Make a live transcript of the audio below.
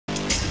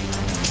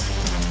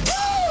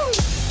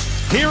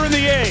Here in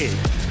the A,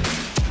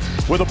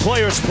 where the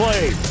players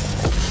play,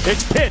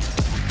 it's Pitt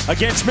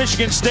against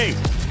Michigan State.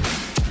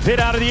 Pitt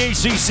out of the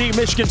ACC,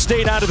 Michigan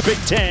State out of the Big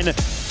Ten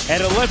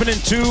at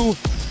 11-2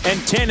 and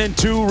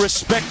 10-2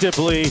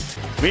 respectively.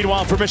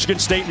 Meanwhile, for Michigan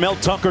State, Mel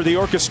Tucker, the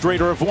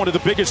orchestrator of one of the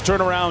biggest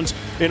turnarounds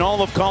in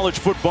all of college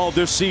football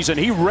this season.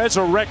 He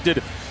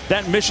resurrected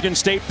that Michigan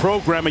State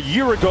program a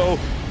year ago,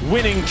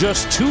 winning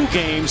just 2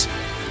 games.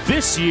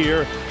 This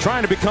year,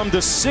 trying to become the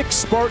 6th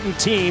Spartan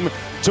team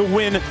to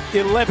win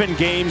 11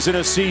 games in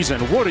a season.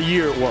 What a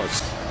year it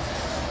was.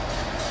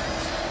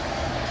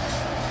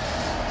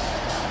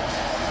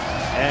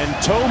 And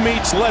toe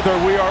meets leather.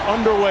 We are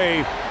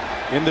underway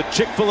in the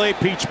Chick-fil-A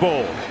Peach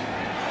Bowl.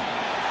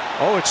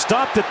 Oh, it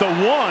stopped at the 1,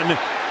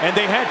 and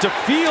they had to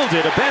field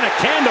it.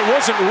 Abanikanda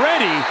wasn't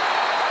ready.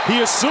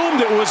 He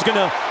assumed it was going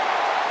to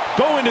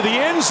go into the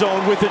end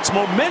zone with its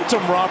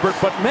momentum, Robert,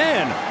 but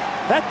man,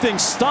 that thing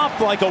stopped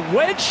like a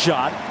wedge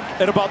shot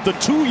at about the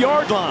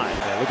 2-yard line.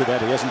 Yeah, look at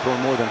that. He hasn't thrown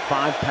more than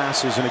 5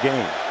 passes in a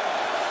game.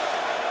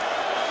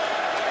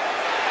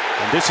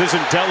 And this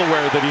isn't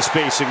Delaware that he's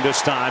facing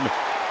this time.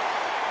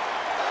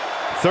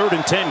 3rd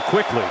and 10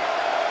 quickly.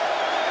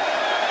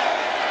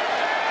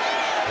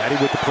 Patty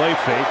with the play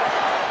fake.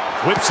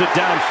 Whips it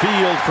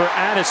downfield for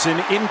Addison.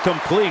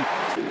 Incomplete.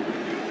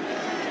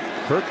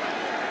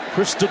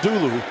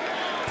 Christodoulou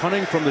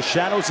punting from the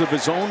shadows of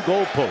his own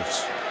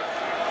goalposts.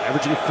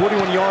 Averaging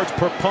 41 yards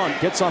per punt.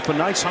 Gets off a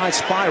nice high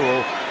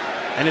spiral.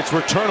 And it's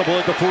returnable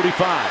at the 45.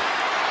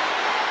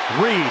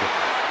 Reed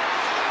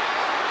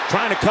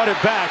trying to cut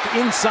it back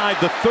inside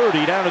the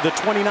 30 down to the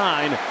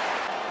 29.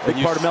 Big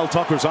part of Mel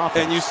Tucker's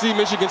offense. And you see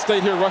Michigan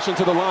State here rushing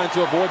to the line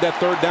to avoid that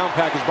 3rd down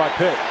package by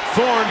Pitt.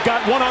 Thorne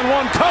got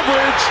one-on-one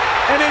coverage,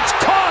 and it's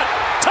caught.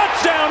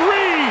 Touchdown,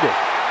 Reed.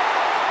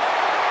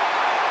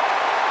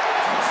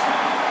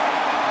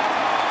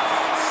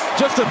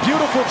 Just a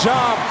beautiful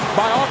job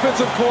by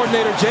offensive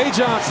coordinator Jay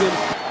Johnson.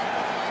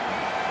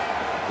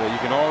 Well, you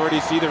can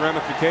already see the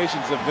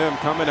ramifications of them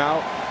coming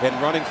out and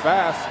running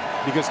fast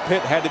because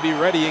Pitt had to be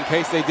ready in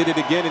case they did it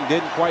again and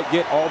didn't quite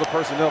get all the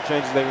personnel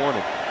changes they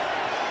wanted.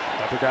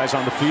 Other guys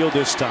on the field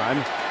this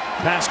time.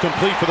 Pass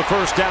complete for the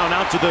 1st down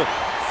out to the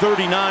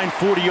 39,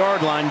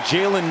 40-yard line.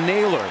 Jalen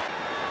Naylor.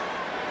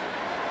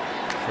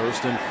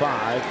 1st and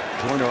 5.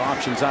 Joiner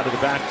options out of the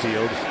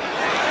backfield.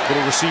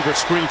 Little receiver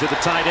screen to the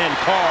tight end.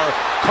 Carr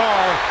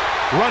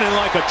running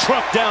like a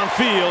truck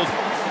downfield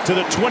to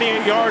the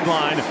 28-yard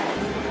line.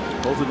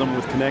 Both of them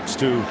with connects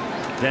to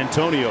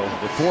D'Antonio,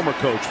 the former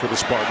coach for the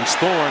Spartans.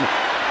 Thorne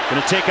going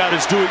to take out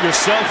his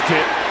do-it-yourself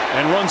kit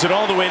and runs it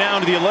all the way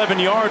down to the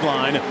 11-yard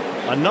line.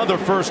 Another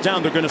 1st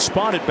down. They're going to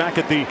spot it back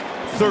at the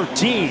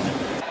 13.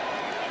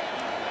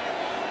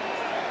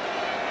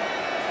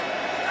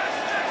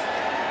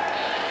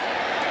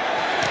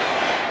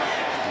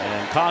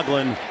 And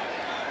Coughlin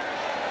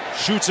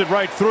shoots it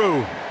right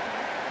through.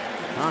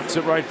 Knocks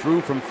it right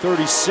through from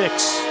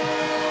 36.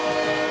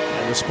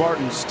 And the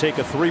Spartans take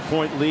a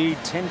 3-point lead,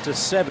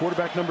 10-7.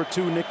 Quarterback number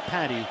 2, Nick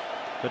Patty.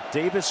 But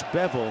Davis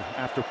Bevel,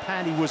 after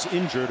Patty was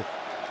injured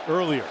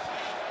earlier.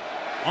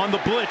 On the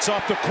blitz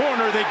off the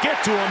corner, they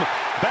get to him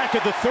back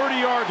at the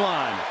 30-yard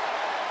line.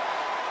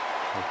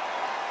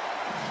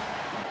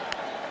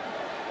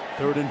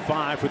 3rd and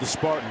 5 for the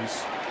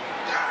Spartans.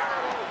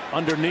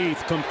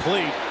 Underneath,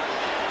 complete.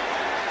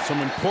 Some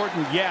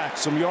important yak,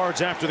 some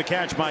yards after the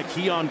catch by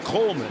Keon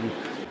Coleman.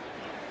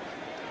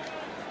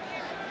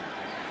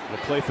 The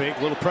play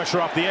fake, little pressure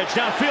off the edge,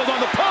 downfield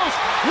on the post.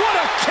 What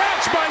a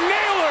catch by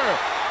Naylor!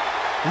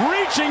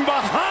 Reaching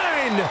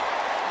behind.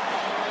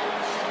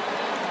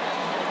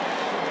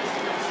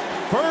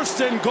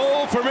 1st and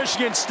goal for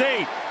Michigan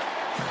State.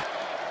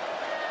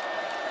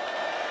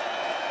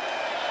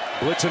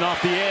 Blitzing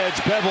off the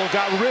edge. Bevel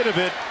got rid of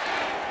it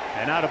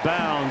and out of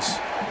bounds.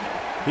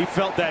 He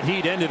felt that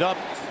heat, ended up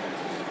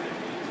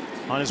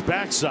on his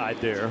backside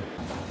there.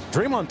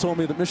 Draymond told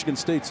me that Michigan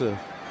State's a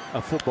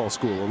football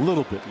school a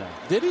little bit now.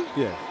 Did he?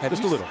 Yeah,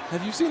 just a little.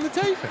 Have you seen the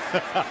tape?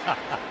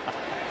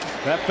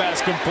 That pass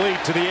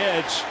complete to the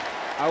edge.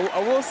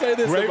 I will say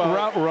this Great about...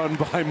 route run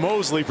by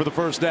Mosley for the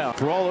 1st down.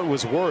 For all it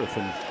was worth,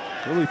 and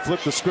really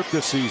flipped the script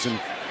this season.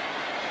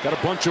 Got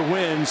a bunch of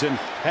wins and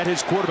had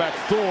his quarterback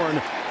Thorne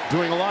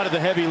doing a lot of the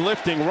heavy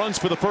lifting. Runs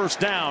for the 1st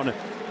down.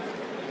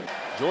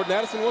 Jordan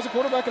Addison was a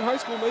quarterback in high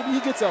school. Maybe he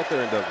gets out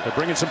there and does it. They're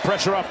bringing some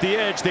pressure off the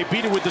edge. They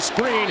beat it with the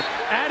screen.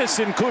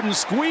 Addison couldn't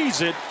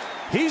squeeze it.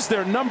 He's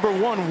their number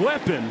 1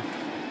 weapon.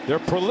 Their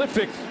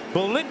prolific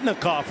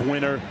Bolitnikov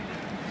winner.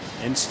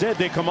 Instead,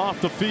 they come off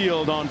the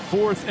field on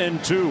 4th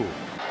and 2.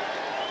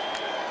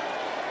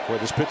 Boy,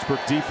 this Pittsburgh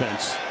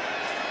defense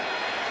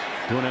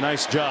doing a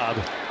nice job.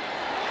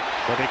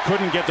 But they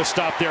couldn't get the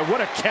stop there.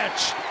 What a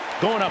catch.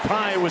 Going up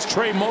high, it was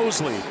Trey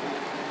Mosley.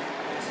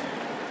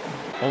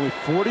 Only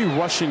 40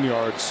 rushing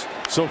yards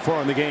so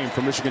far in the game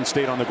for Michigan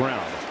State on the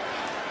ground.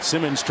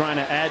 Simmons trying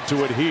to add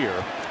to it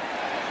here.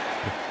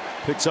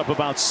 Picks up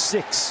about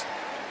 6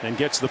 and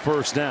gets the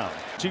 1st down.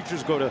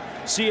 Teachers go to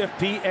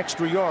CFP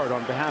Extra Yard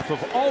on behalf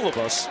of all of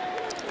us.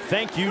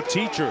 Thank you,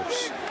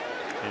 teachers.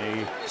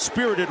 A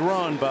spirited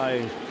run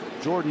by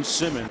Jordan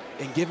Simmons.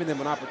 And giving them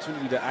an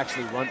opportunity to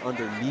actually run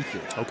underneath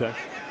it. Okay.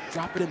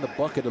 Drop it in the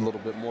bucket a little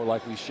bit more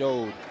like we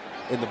showed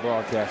in the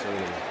broadcast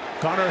earlier.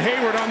 Connor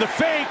Hayward on the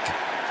fake,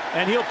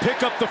 and he'll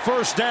pick up the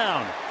first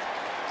down.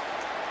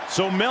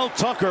 So Mel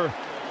Tucker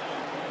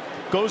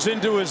goes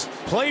into his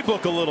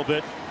playbook a little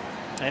bit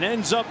and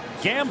ends up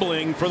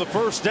gambling for the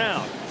first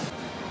down.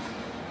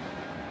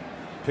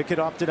 Pickett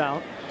opted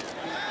out.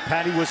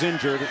 Patty was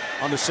injured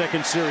on the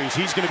second series.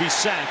 He's going to be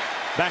sacked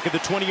back at the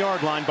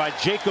 20-yard line by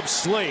Jacob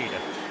Slade.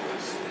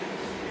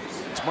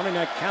 It's Monday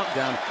Night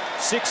Countdown,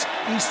 6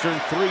 Eastern,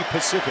 3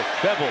 Pacific.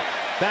 Bevel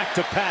back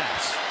to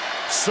pass.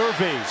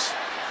 Surveys,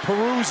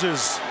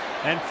 peruses,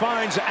 and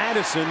finds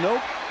Addison.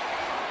 Nope.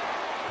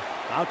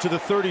 Out to the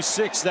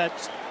 36.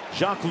 That's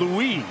Jacques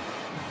Louis.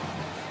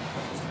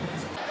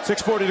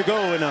 6:40 to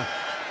go in a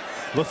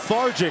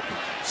lethargic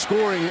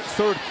scoring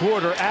third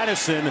quarter.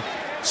 Addison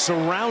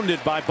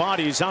surrounded by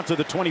bodies out to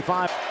the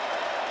 25.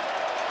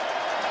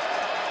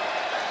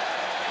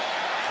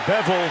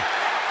 Bevel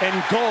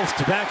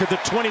engulfed back at the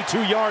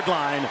 22-yard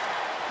line,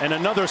 and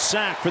another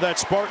sack for that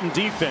Spartan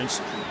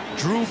defense.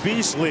 Drew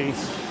Beasley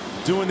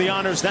doing the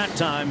honors that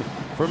time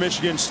for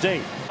Michigan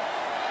State.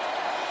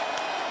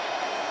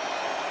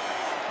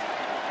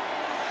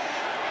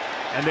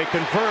 And they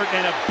convert,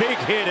 and a big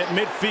hit at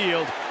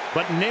midfield,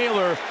 but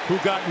Naylor, who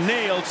got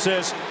nailed,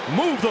 says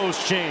move those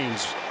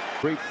chains.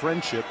 Great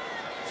friendship,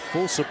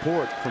 full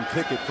support from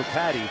Pickett for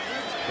Patty.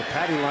 But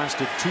Patty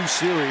lasted 2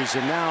 series,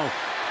 and now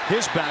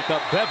his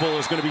backup Bevel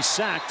is going to be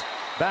sacked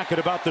back at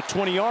about the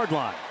 20-yard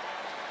line.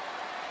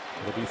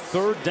 It'll be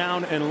 3rd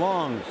down and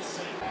long.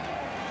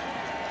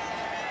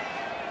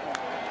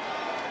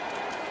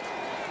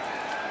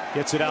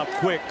 Gets it out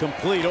quick,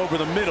 complete over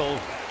the middle.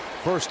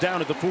 First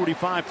down at the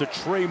 45 to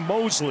Trey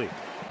Mosley.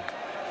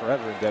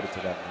 Forever indebted to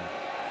that man.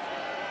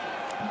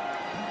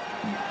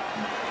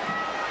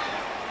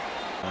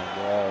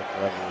 Wall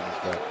forever in his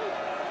debt.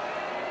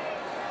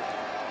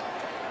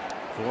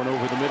 Thorne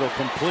over the middle,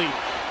 complete.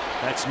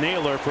 That's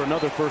Naylor for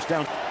another first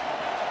down.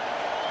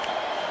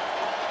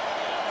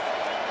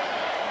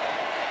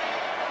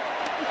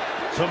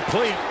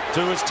 Complete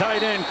to his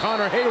tight end,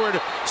 Connor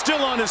Hayward,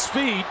 still on his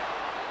feet,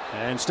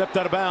 and stepped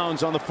out of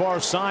bounds on the far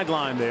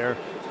sideline there.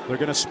 They're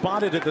going to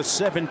spot it at the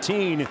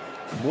 17.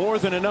 More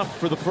than enough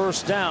for the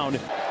first down.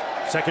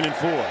 2nd and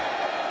 4.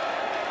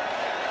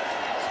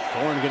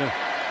 Thorne going to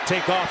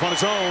take off on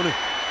his own,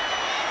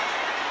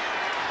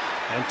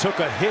 and took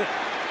a hit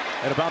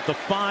at about the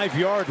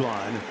 5-yard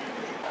line.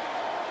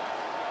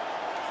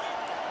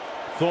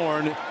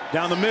 Thorne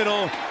down the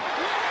middle.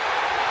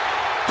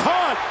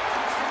 Caught!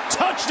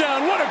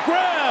 Touchdown! What a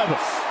grab!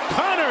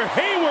 Connor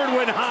Hayward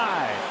went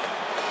high.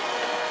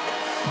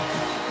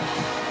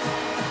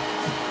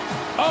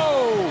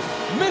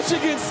 Oh,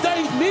 Michigan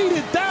State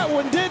needed that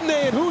one, didn't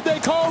they? And who'd they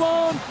call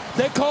on?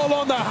 They called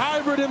on the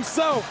hybrid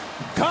himself,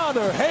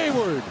 Connor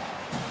Hayward.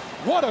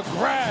 What a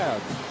grab.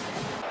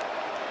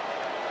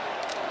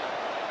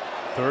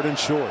 3rd and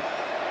short.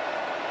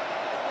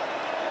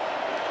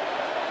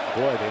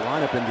 Boy, they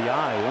line up in the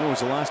I. When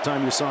was the last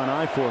time you saw an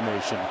I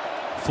formation?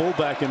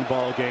 Fullback in the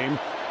ball game.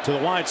 To the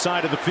wide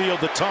side of the field,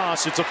 the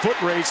toss. It's a foot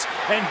race,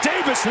 and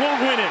Davis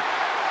won't win it.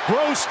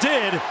 Gross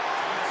did.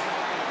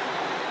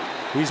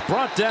 He's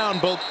brought down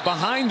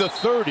behind the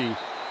 30.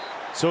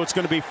 So it's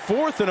going to be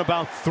 4th and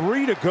about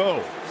 3 to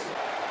go.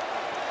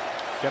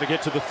 Got to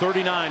get to the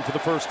 39 for the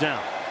first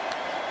down.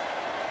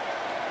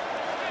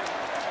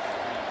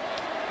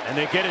 And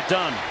they get it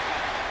done.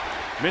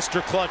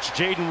 Mr. Clutch,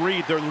 Jayden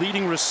Reed, their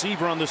leading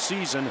receiver on the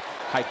season.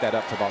 Hike that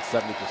up to about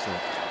 70%.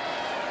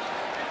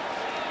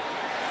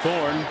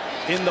 Thorne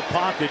in the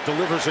pocket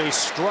delivers a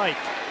strike.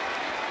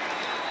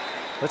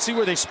 Let's see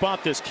where they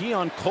spot this.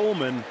 Keon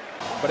Coleman.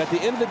 But at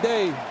the end of the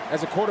day,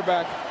 as a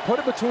quarterback, put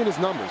it between his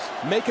numbers.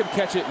 Make him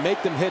catch it,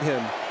 make them hit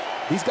him.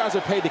 These guys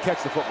are paid to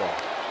catch the football.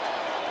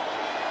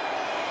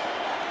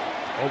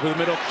 Over the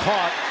middle,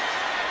 caught.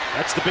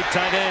 That's the big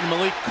tight end,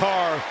 Malik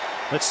Carr.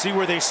 Let's see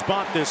where they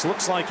spot this.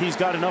 Looks like he's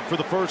got enough for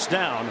the first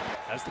down.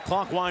 As the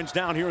clock winds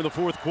down here in the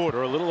 4th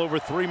quarter, a little over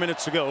 3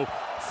 minutes to go.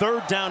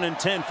 3rd down and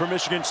 10 for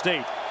Michigan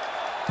State.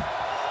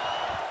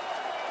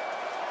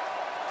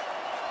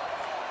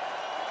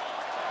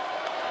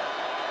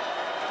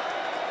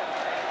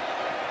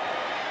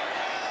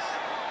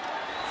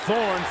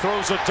 Thorne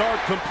throws a dart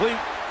complete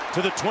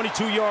to the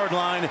 22-yard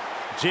line.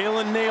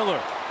 Jalen Naylor.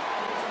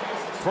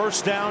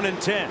 First down and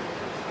 10.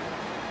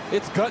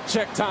 It's gut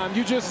check time.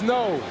 You just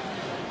know.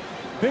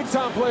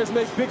 Big-time players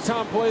make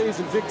big-time plays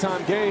in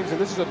big-time games,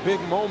 and this is a big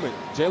moment.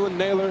 Jalen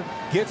Naylor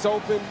gets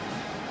open.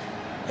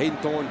 Payton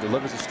Thorne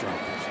delivers a strike.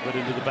 Split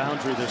into the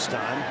boundary this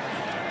time.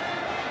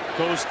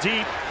 Goes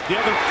deep. The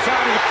other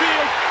side of the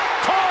field.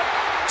 Caught.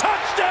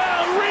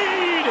 Touchdown,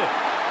 Reed!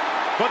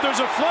 But there's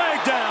a flag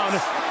down.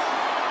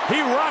 He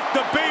rocked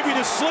the baby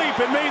to sleep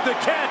and made the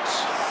catch.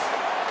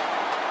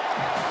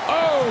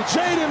 Oh,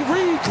 Jayden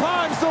Reed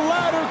climbs the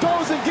ladder,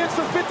 goes and gets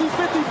the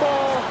 50-50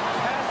 ball.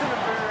 Pass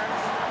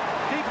interference.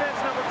 Defense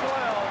number 12.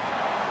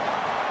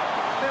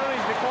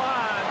 Penalties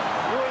decline.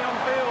 Ruling on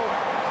field.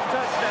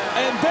 Touchdown.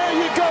 And There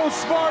you go,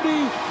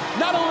 Sparty.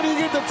 Not only do you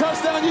get the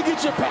touchdown, you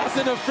get your pass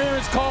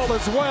interference call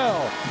as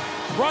well.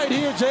 Right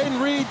here,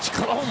 Jayden Reed.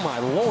 Oh, my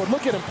Lord.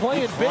 Look at him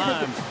playing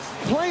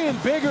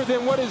bigger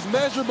than what his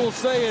measurables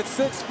say at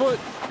 6 foot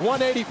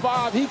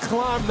 185. He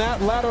climbed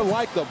that ladder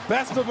like the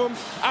best of them,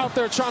 out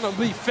there trying to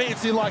be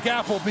fancy like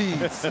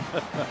Applebee's.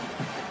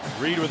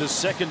 Reed with his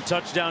second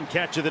touchdown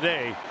catch of the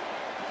day.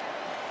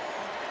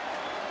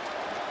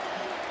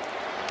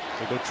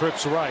 They go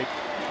trips right.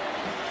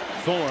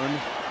 Thorne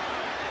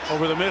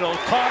over the middle,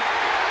 caught,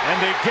 and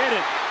they get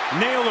it.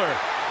 Naylor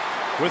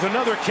with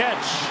another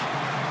catch.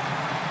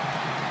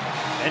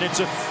 And it's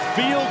a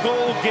field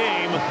goal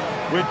game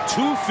with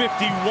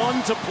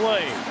 2:51 to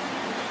play.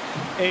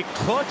 A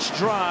clutch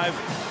drive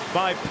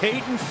by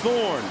Payton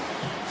Thorne.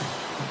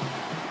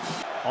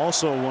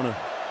 Also one of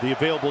the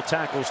available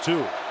tackles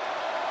too.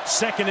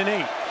 2nd and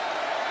 8.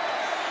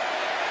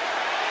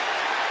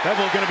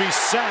 Bevel going to be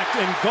sacked,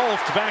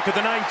 engulfed back at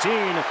the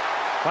 19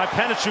 by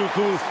Panachuk,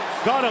 who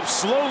got up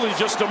slowly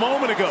just a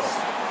moment ago.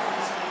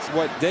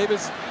 What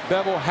Davis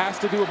Bevel has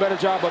to do a better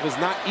job of is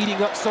not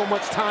eating up so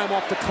much time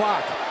off the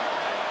clock.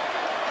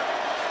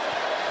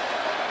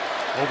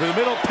 Over the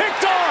middle,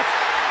 picked off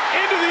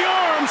into the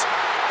arms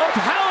of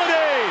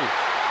Haladay.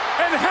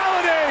 And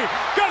Haladay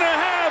gonna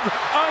have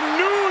a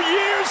New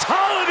Year's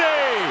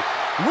holiday.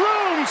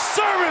 Room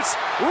service,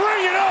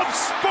 ring it up,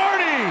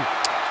 Sparty.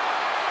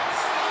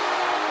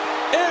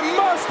 It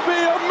must be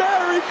a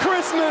Merry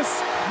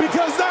Christmas,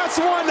 because that's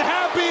one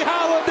happy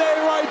holiday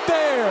right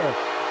there.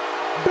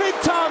 Big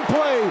time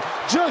play,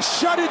 just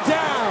shut it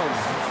down.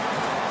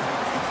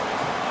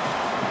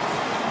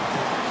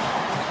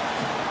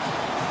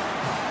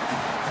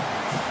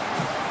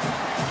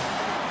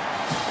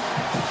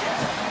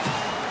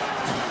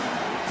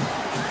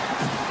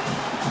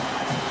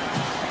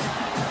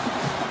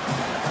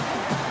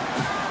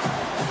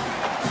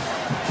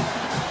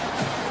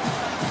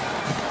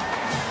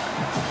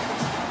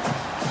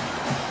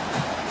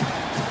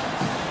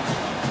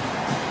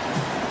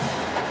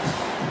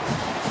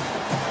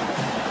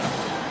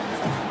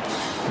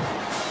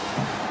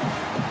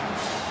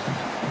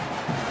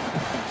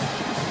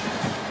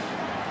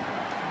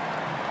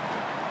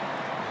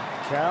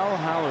 Cal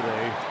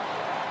Haladay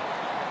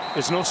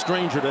is no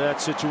stranger to that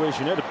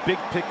situation. He had a big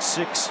pick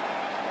 6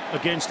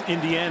 against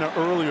Indiana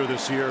earlier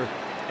this year,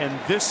 and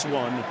this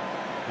one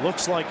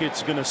looks like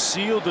it's going to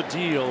seal the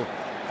deal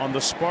on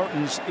the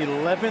Spartans'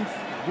 11th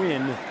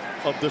win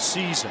of the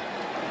season.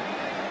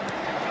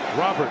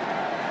 Robert,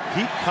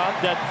 he caught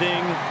that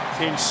thing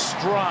in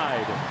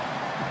stride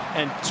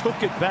and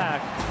took it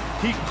back.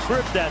 He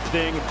cribbed that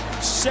thing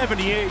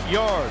 78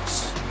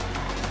 yards,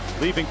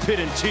 leaving Pitt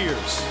in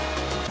tears.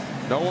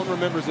 No one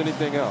remembers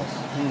anything else.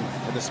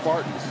 And the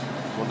Spartans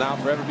will now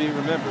forever be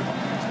remembered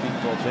as Payton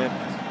Thorne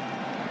champions.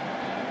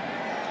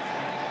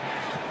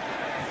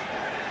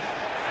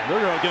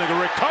 They're going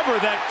to recover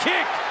that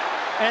kick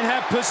and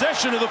have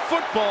possession of the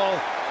football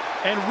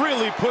and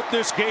really put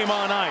this game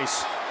on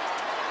ice.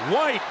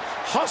 White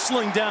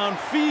hustling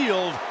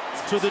downfield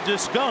to the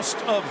disgust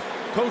of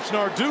Coach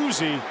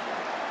Narduzzi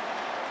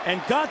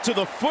and got to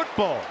the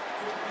football.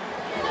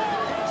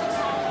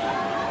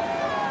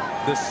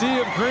 The sea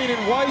of green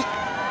and white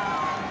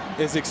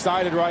is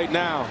excited right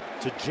now.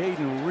 To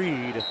Jayden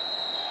Reed,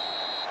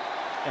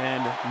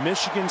 and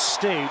Michigan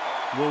State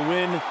will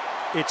win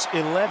its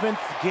 11th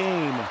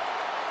game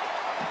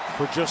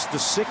for just the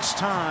 6th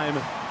time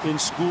in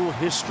school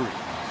history.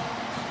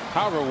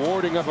 How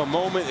rewarding of a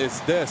moment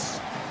is this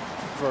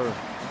for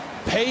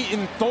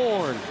Payton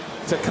Thorne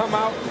to come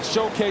out and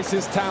showcase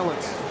his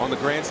talents on the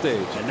grand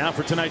stage. And now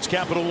for tonight's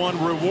Capital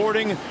One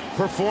rewarding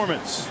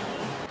performance.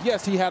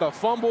 Yes, he had a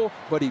fumble,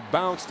 but he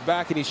bounced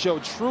back and he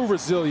showed true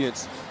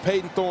resilience.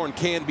 Payton Thorne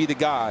can be the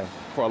guy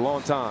for a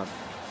long time.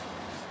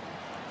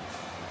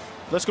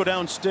 Let's go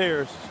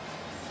downstairs.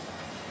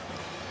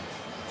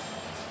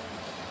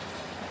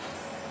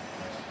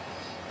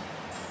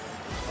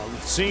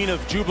 A scene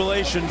of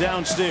jubilation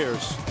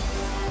downstairs.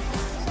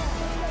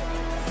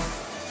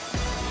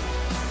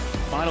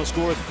 Final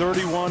score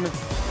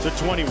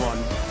 31-21.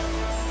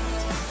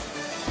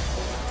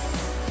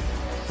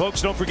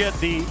 Folks, don't forget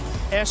the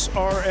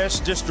SRS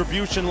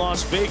Distribution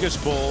Las Vegas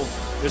Bowl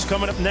is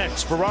coming up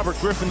next. For Robert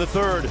Griffin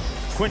III,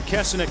 Quint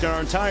Kesenick, and our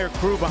entire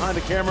crew behind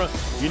the camera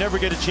you never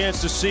get a chance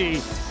to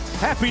see.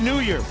 Happy New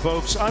Year,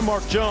 folks. I'm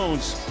Mark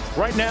Jones.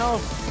 Right now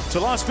to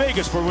Las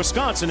Vegas for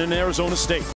Wisconsin and Arizona State.